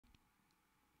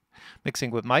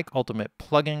Mixing with Mike, Ultimate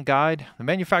Plugin Guide. The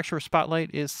manufacturer spotlight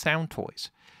is SoundToys.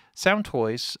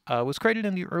 SoundToys was created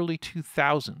in the early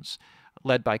 2000s,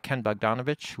 led by Ken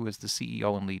Bogdanovich, who is the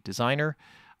CEO and lead designer.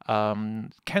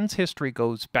 Ken's history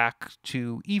goes back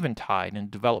to Eventide and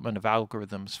development of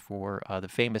algorithms for the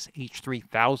famous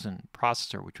H3000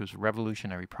 processor, which was a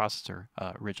revolutionary processor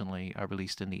originally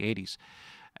released in the 80s.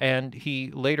 And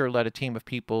he later led a team of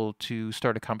people to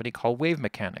start a company called Wave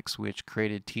Mechanics, which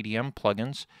created TDM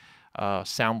plugins.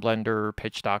 Sound Blender,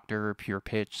 Pitch Doctor, Pure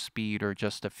Pitch, Speed are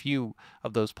just a few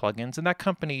of those plugins. And that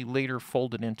company later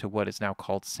folded into what is now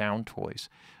called SoundToys,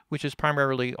 which is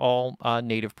primarily all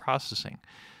native processing.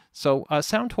 So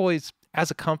SoundToys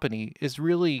as a company is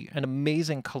really an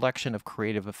amazing collection of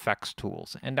creative effects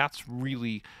tools. And that's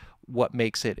really what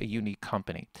makes it a unique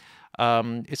company.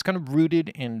 It's kind of rooted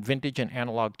in vintage and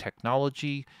analog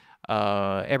technology.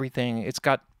 Everything, it's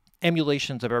got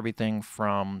emulations of everything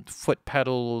from foot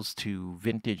pedals to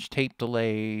vintage tape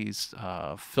delays,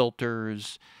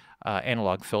 filters,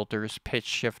 analog filters, pitch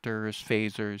shifters,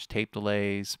 phasers, tape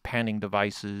delays, panning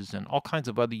devices, and all kinds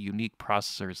of other unique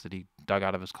processors that he dug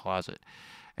out of his closet.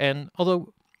 And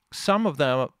although some of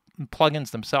the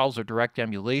plugins themselves are direct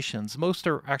emulations, most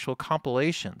are actual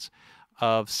compilations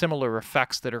of similar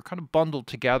effects that are kind of bundled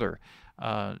together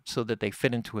so that they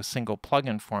fit into a single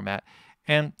plugin format.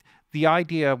 And the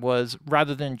idea was,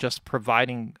 rather than just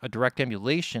providing a direct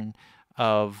emulation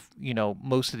of,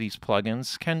 most of these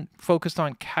plugins, Ken focused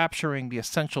on capturing the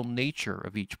essential nature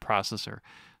of each processor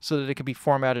so that it could be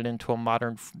formatted into a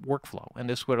modern workflow. And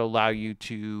this would allow you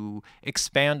to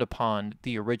expand upon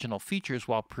the original features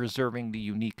while preserving the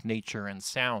unique nature and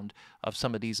sound of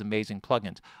some of these amazing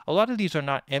plugins. A lot of these are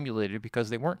not emulated because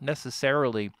they weren't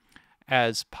necessarily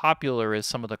as popular as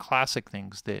some of the classic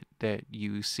things that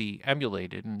you see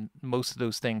emulated, and most of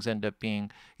those things end up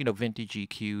being vintage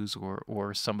EQs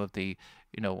or some of the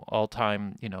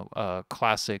all-time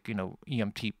classic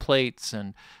EMT plates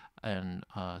and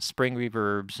spring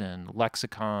reverbs and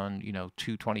Lexicon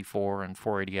 224 and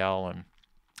 480L and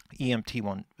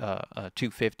EMT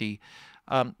 250.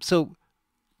 So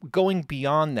going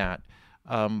beyond that,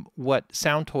 what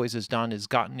SoundToys has done is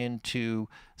gotten into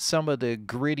some of the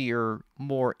grittier,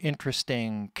 more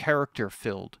interesting,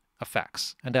 character-filled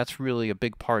effects. And that's really a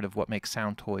big part of what makes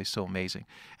SoundToys so amazing.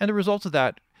 And the result of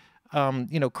that,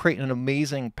 create an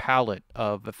amazing palette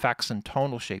of effects and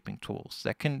tonal shaping tools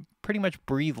that can pretty much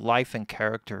breathe life and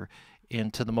character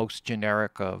into the most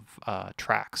generic of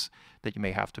tracks that you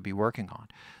may have to be working on.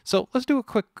 So let's do a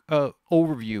quick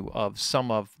overview of some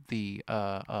of the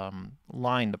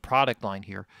the product line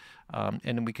here. And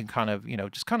then we can kind of,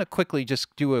 just kind of quickly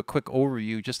just do a quick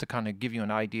overview just to kind of give you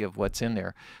an idea of what's in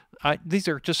there. These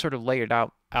are just sort of laid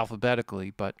out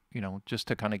alphabetically, but, just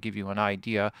to kind of give you an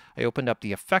idea, I opened up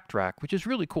the effect rack, which is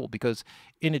really cool because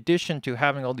in addition to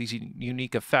having all these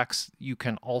unique effects, you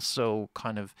can also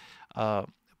kind of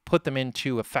put them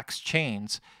into effects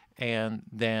chains, and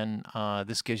then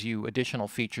this gives you additional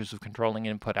features of controlling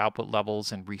input-output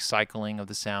levels and recycling of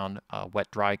the sound,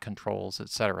 wet-dry controls,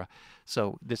 etc.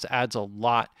 So this adds a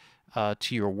lot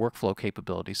to your workflow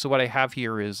capability. So what I have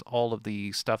here is all of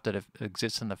the stuff that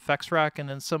exists in the effects rack, and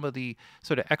then some of the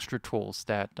sort of extra tools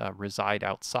that reside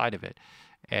outside of it.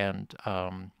 And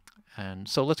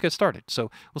so let's get started. So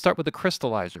we'll start with the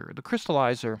crystallizer. The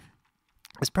crystallizer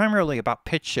is primarily about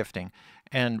pitch shifting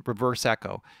and reverse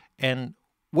echo. And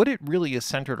what it really is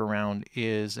centered around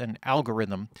is an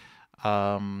algorithm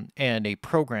and a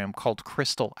program called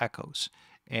Crystal Echoes.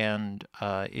 And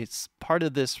it's part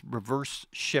of this reverse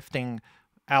shifting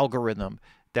algorithm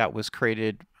that was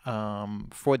created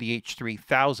for the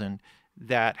H3000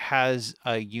 that has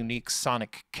a unique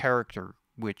sonic character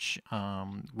which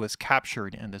was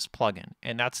captured in this plugin,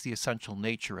 and that's the essential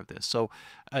nature of this. So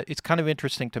it's kind of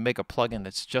interesting to make a plugin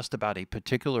that's just about a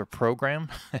particular program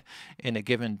in a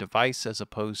given device as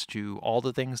opposed to all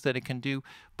the things that it can do,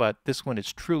 but this one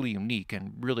is truly unique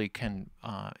and really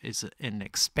is an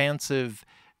expansive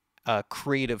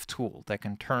creative tool that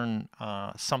can turn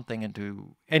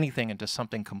anything into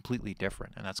something completely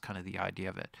different, and that's kind of the idea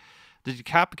of it. The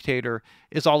decapitator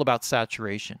is all about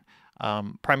saturation.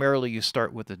 Primarily, you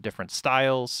start with the different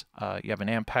styles. You have an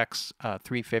Ampex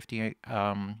 350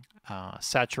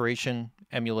 saturation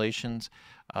emulations.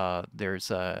 There's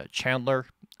a Chandler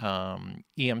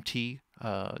EMT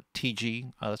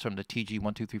TG. That's from the TG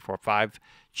 12345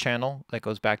 channel that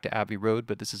goes back to Abbey Road,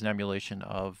 but this is an emulation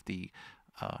of the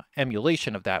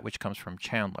emulation of that, which comes from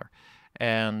Chandler.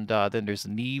 And then there's the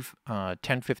Neve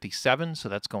 1057, so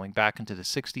that's going back into the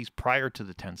 60s prior to the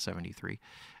 1073.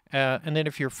 And then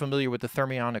if you're familiar with the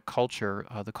thermionic culture,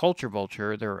 the culture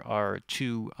vulture, there are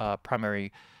two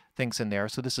primary things in there.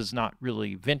 So this is not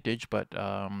really vintage, but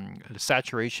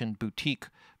saturation, boutique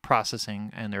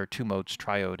processing, and there are 2 modes,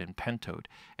 triode and pentode.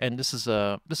 And this is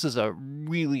a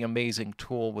really amazing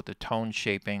tool with the tone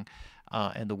shaping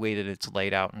and the way that it's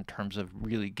laid out in terms of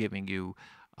really giving you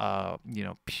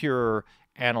pure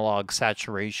analog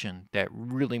saturation that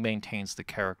really maintains the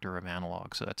character of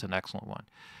analog. So that's an excellent one.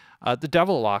 The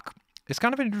Devil Lock is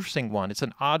kind of an interesting one. It's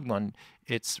an odd one.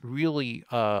 It's really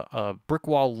a brick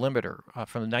wall limiter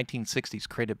from the 1960s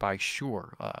created by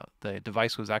Shure. The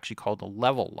device was actually called a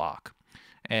level lock.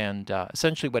 And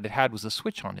essentially what it had was a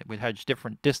switch on it. It had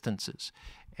different distances.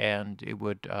 And it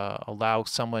would allow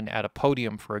someone at a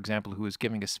podium, for example, who was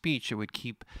giving a speech, it would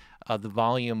keep the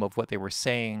volume of what they were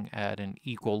saying at an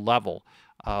equal level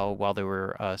while they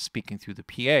were speaking through the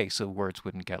PA, so words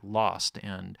wouldn't get lost.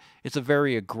 And it's a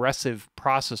very aggressive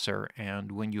processor,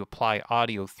 and when you apply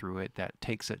audio through it, that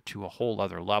takes it to a whole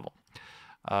other level.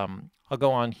 I'll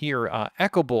go on here.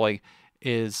 Echo Boy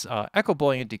and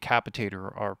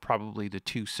Decapitator are probably the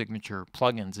 2 signature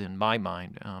plugins in my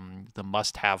mind, the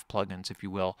must-have plugins, if you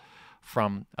will,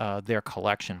 from their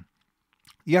collection.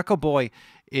 The Echo Boy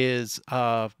is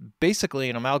basically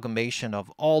an amalgamation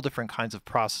of all different kinds of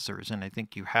processors, and I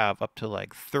think you have up to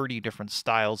like 30 different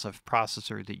styles of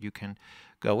processor that you can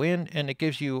go in, and it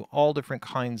gives you all different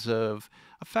kinds of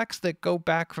effects that go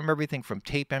back from everything from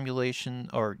tape emulation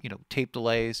or tape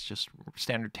delays, just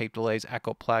standard tape delays,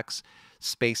 Echoplex,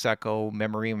 Space Echo,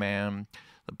 Memory Man,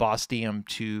 the Boss DM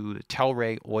to the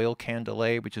Telray oil can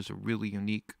delay, which is a really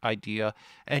unique idea.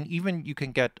 And even you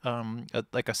can get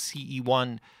like a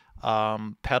CE1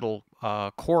 pedal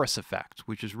chorus effect,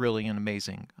 which is really an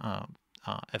amazing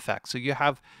effect. So you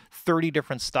have 30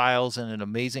 different styles and an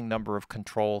amazing number of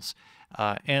controls.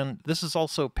 And this is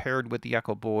also paired with the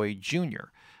Echo Boy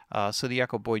Junior. So the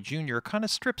Echo Boy Junior kind of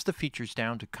strips the features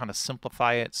down to kind of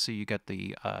simplify it. So you get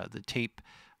the tape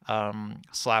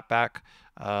slapback,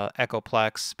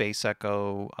 Echoplex, Space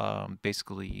Echo,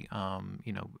 basically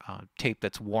tape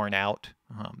that's worn out,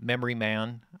 Memory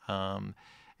Man,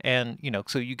 and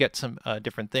so you get some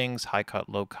different things: high cut,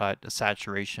 low cut, a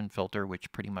saturation filter,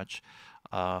 which pretty much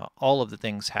all of the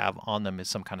things have on them is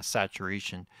some kind of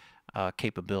saturation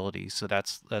capability. So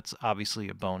that's obviously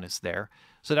a bonus there.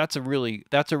 So that's a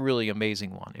really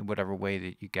amazing one in whatever way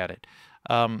that you get it.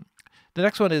 The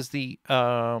next one is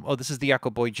this is the Echo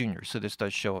Boy Junior. So this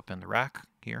does show up in the rack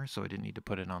here, so I didn't need to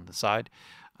put it on the side.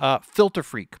 Filter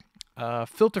Freak.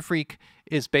 Filter Freak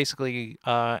is basically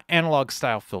analog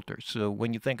style filters. So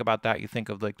when you think about that, you think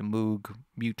of like the Moog,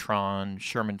 Mutron,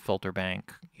 Sherman Filter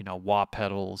Bank, wah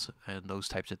pedals, and those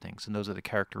types of things. And those are the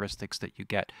characteristics that you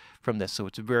get from this. So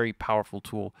it's a very powerful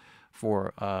tool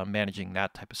for managing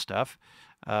that type of stuff.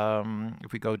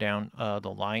 If we go down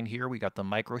the line here, we got the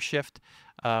Microshift.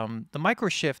 The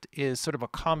Microshift is sort of a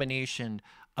combination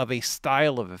of a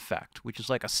style of effect, which is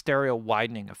like a stereo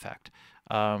widening effect.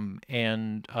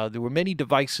 And there were many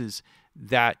devices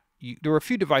that there were a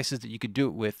few devices that you could do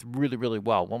it with really, really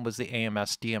well. One was the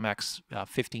AMS DMX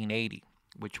 1580,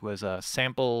 which was a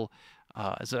sample.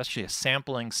 It's actually a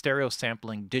stereo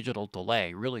sampling digital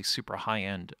delay, really super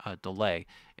high-end delay.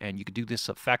 And you could do this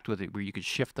effect with it where you could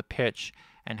shift the pitch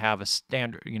and have a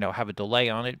standard, have a delay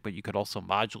on it, but you could also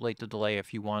modulate the delay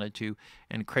if you wanted to,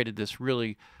 and created this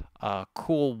really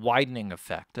cool widening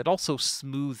effect that also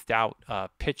smoothed out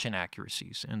pitch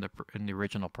inaccuracies in the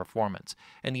original performance.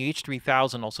 And the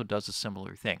H3000 also does a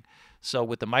similar thing. So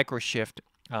with the Microshift,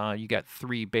 you get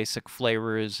 3 basic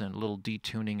flavors and a little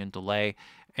detuning and delay.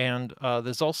 And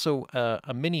there's also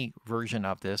a mini version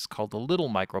of this called the Little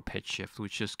Micro Pitch Shift,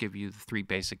 which just give you the 3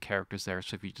 basic characters there.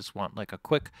 So if you just want like a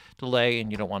quick delay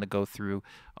and you don't want to go through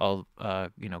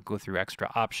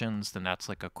extra options, then that's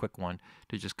like a quick one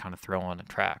to just kind of throw on a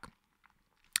track.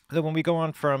 Then when we go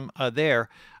on from there,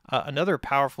 another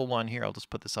powerful one here, I'll just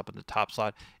put this up in the top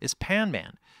slot, is Pan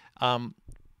Man.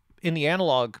 In the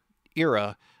analog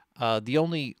era, the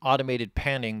only automated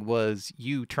panning was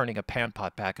you turning a pan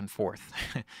pot back and forth.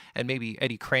 And maybe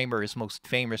Eddie Kramer is most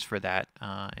famous for that.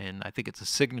 And I think it's a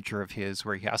signature of his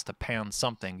where he has to pan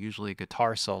something, usually a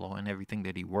guitar solo and everything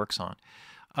that he works on.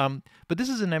 But this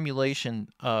is an emulation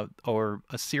or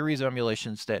a series of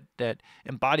emulations that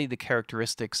embody the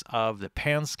characteristics of the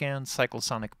PanScan,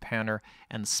 cyclosonic panner,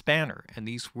 and spanner. And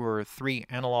these were 3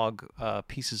 analog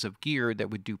pieces of gear that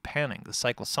would do panning. The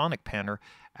cyclosonic panner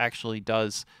actually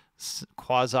does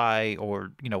quasi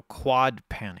or quad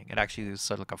panning. It actually is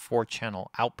sort of like a 4-channel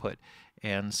output,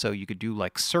 and so you could do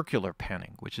like circular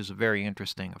panning, which is a very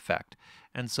interesting effect.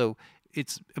 And so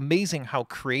it's amazing how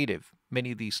creative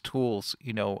many of these tools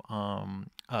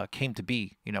came to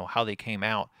be, how they came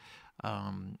out,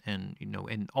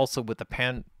 and also with the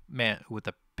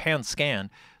pan scan,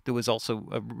 there was also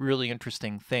a really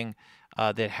interesting thing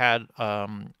that had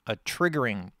a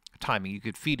triggering timing. You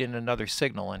could feed in another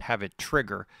signal and have it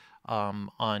trigger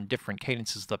on different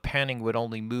cadences. The panning would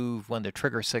only move when the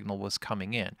trigger signal was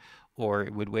coming in, or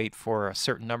it would wait for a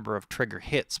certain number of trigger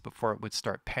hits before it would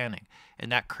start panning.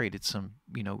 And that created some,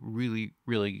 really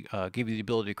gave you the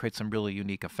ability to create some really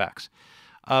unique effects.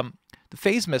 The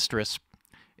phase mistress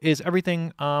is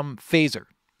everything phaser,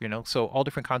 so all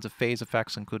different kinds of phase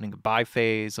effects, including a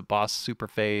biphase, a Boss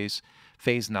superphase,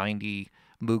 phase 90,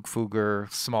 Moog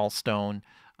Fugger, small stone.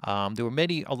 There were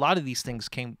a lot of these things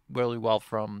came really well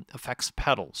from effects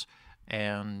pedals,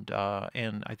 and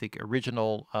I think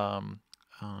original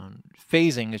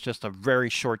phasing is just a very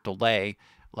short delay,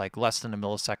 like less than a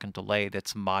millisecond delay,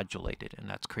 that's modulated, and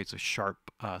that creates a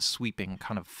sharp sweeping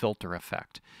kind of filter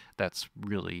effect. That's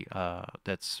really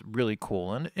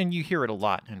cool, and you hear it a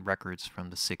lot in records from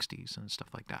the 60s and stuff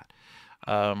like that.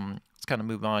 Let's kind of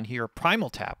move on here. Primal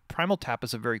Tap. Primal Tap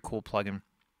is a very cool plugin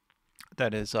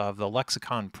that is the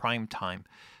Lexicon Primetime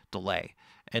delay.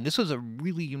 And this was a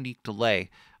really unique delay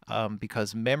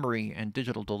because memory and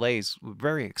digital delays were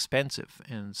very expensive.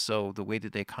 And so the way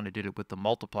that they kind of did it with the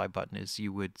multiply button is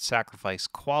you would sacrifice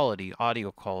quality,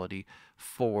 audio quality,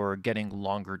 for getting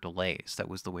longer delays. That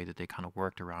was the way that they kind of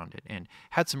worked around it, and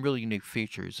had some really unique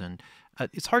features. And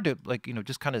it's hard to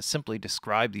just kind of simply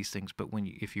describe these things, but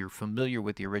if you're familiar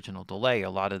with the original delay,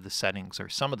 a lot of the settings, or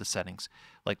some of the settings,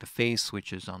 like the phase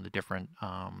switches on the different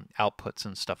outputs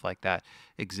and stuff like that,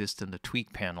 exist in the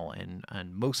tweak panel,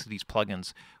 and most of these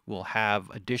plugins will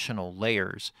have additional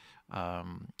layers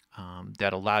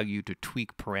that allow you to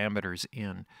tweak parameters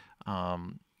in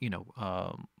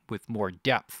with more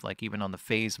depth. Like even on the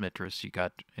phase mistress, you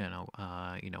got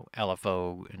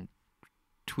LFO and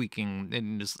tweaking,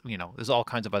 and there's all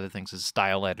kinds of other things. There's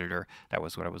style editor, that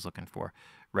was what I was looking for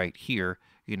right here,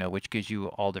 which gives you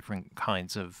all different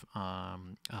kinds of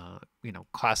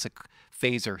classic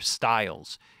phaser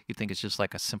styles. You think it's just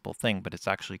like a simple thing, but it's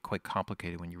actually quite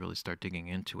complicated when you really start digging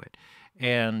into it.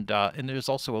 And there's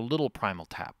also a little Primal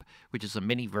Tap, which is a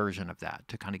mini version of that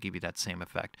to kind of give you that same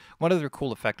effect. One other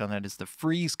cool effect on that is the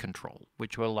freeze control,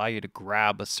 which will allow you to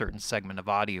grab a certain segment of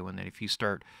audio, and then if you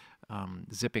start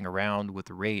zipping around with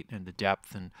the rate and the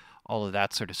depth and all of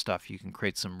that sort of stuff, you can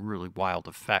create some really wild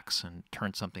effects and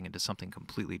turn something into something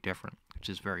completely different, which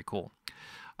is very cool.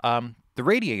 The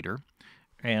radiator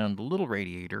and the little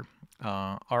radiator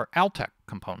are Altec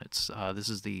components. This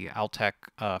is the Altec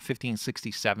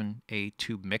 1567A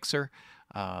tube mixer.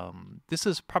 This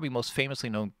is probably most famously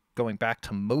known going back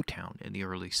to Motown in the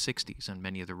early 60s and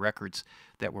many of the records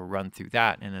that were run through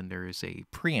that. And then there is a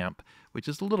preamp, which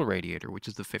is the little radiator, which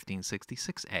is the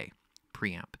 1566A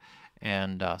preamp.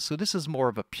 And so this is more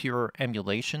of a pure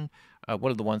emulation,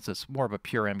 one of the ones that's more of a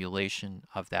pure emulation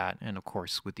of that, and of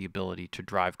course with the ability to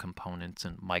drive components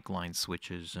and mic line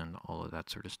switches and all of that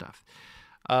sort of stuff.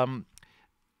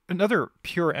 Another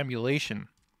pure emulation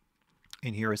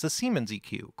in here is the Siemens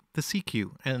EQ, the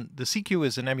CQ, and the CQ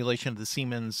is an emulation of the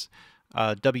Siemens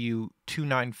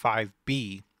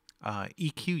W295B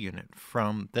EQ unit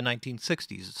from the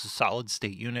 1960s. It's a solid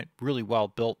state unit, really well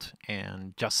built,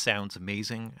 and just sounds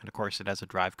amazing. And of course it has a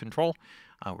drive control.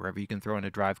 Wherever you can throw in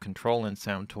a drive control in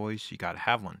SoundToys, you got to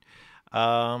have one.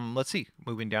 Let's see,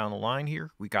 moving down the line here,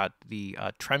 we got the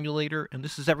tremulator, and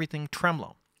this is everything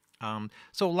tremolo.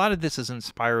 So a lot of this is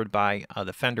inspired by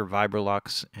the Fender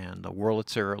Vibrolux and the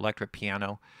Wurlitzer electric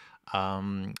piano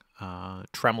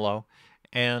tremolo.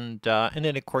 And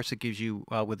then, of course, it gives you,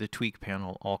 with the tweak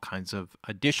panel, all kinds of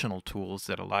additional tools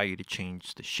that allow you to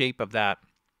change the shape of that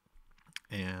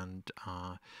and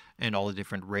all the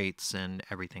different rates and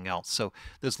everything else. So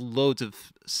there's loads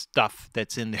of stuff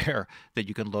that's in there that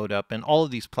you can load up. And all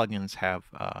of these plugins have,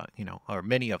 or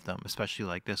many of them, especially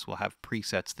like this, will have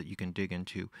presets that you can dig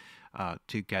into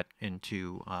to get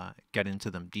into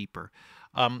them deeper.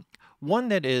 One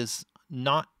that is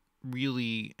not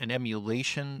really an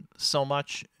emulation so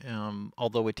much,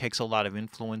 although it takes a lot of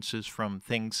influences from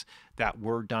things that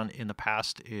were done in the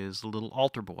past, is the little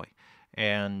Altar Boy.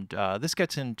 And this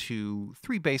gets into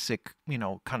three basic,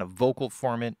 kind of vocal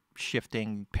format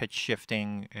shifting, pitch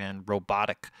shifting, and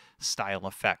robotic style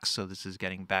effects. So this is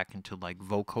getting back into like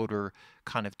vocoder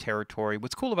kind of territory.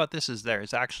 What's cool about this is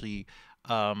there's actually,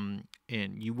 and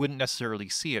you wouldn't necessarily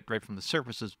see it right from the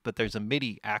surfaces, but there's a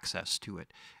MIDI access to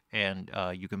it. And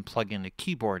you can plug in a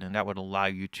keyboard, and that would allow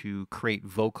you to create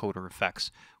vocoder effects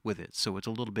with it. So it's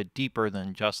a little bit deeper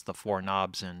than just the four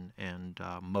knobs and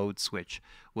mode switch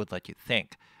would let you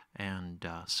think. And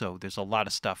so there's a lot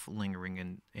of stuff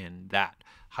lingering in that,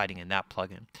 hiding in that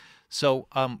plugin. So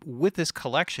with this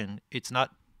collection, it's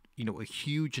not a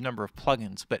huge number of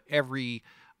plugins, but every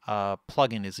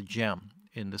plugin is a gem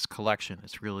in this collection.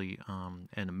 It's really an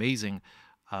amazingly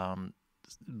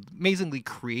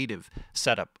creative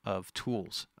setup of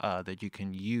tools that you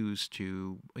can use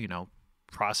to,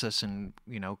 process and,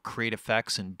 create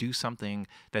effects and do something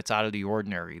that's out of the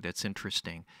ordinary, that's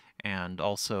interesting, and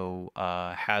also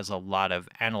has a lot of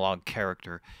analog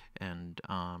character and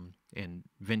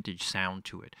vintage sound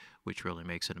to it, which really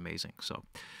makes it amazing. So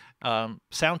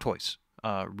SoundToys,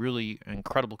 really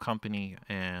incredible company,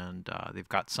 and they've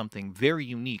got something very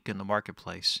unique in the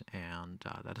marketplace, and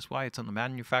that is why it's on the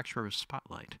manufacturer's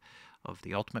spotlight of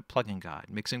the Ultimate Plugin Guide,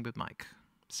 Mixing with Mike,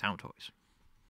 SoundToys.